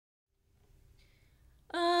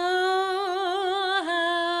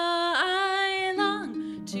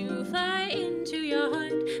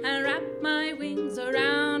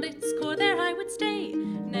would stay,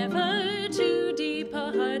 never to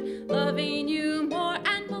depart, loving you more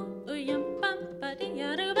and more.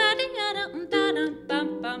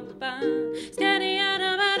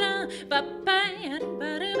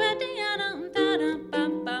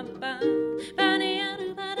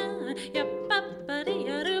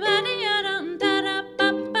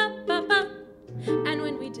 And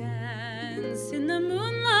when we dance in the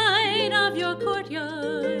moonlight of your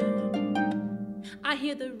courtyard, I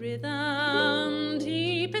hear the rhythm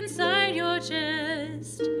deep inside your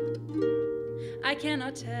chest. I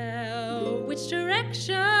cannot tell which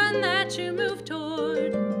direction that you move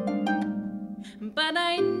toward, but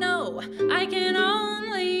I know I can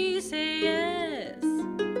only say yes.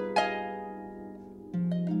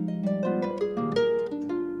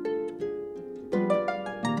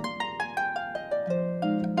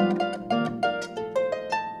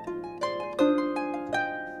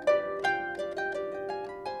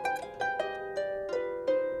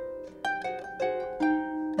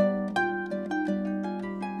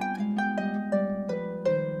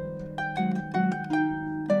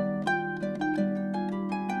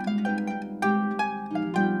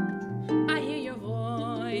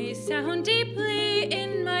 Sound deeply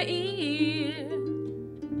in my ear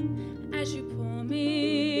as you pull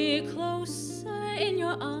me closer in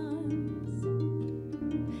your arms,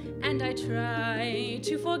 and I try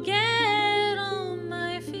to forget all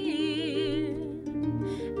my fear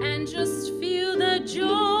and just feel the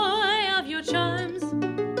joy of your charms.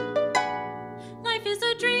 Life is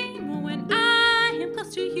a dream when I am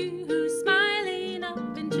close to you, smiling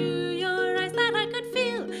up into your eyes that I could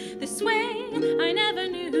feel this way. I never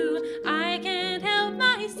knew. I can't help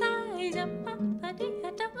my sighs.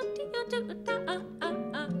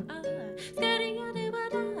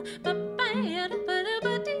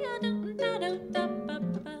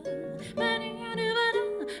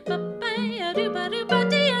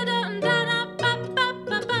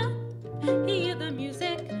 Hear the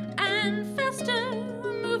music and faster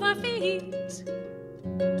move our feet.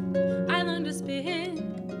 I long to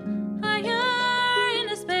spin higher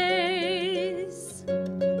into space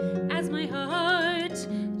as my heart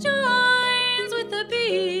joins with the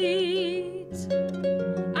beat.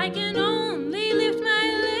 I can only lift my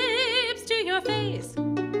lips to your face.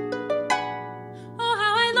 Oh,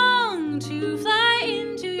 how I long to fly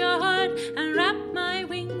into your heart and wrap my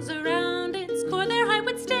wings around its core. There I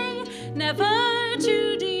would stay, never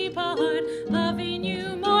to depart, loving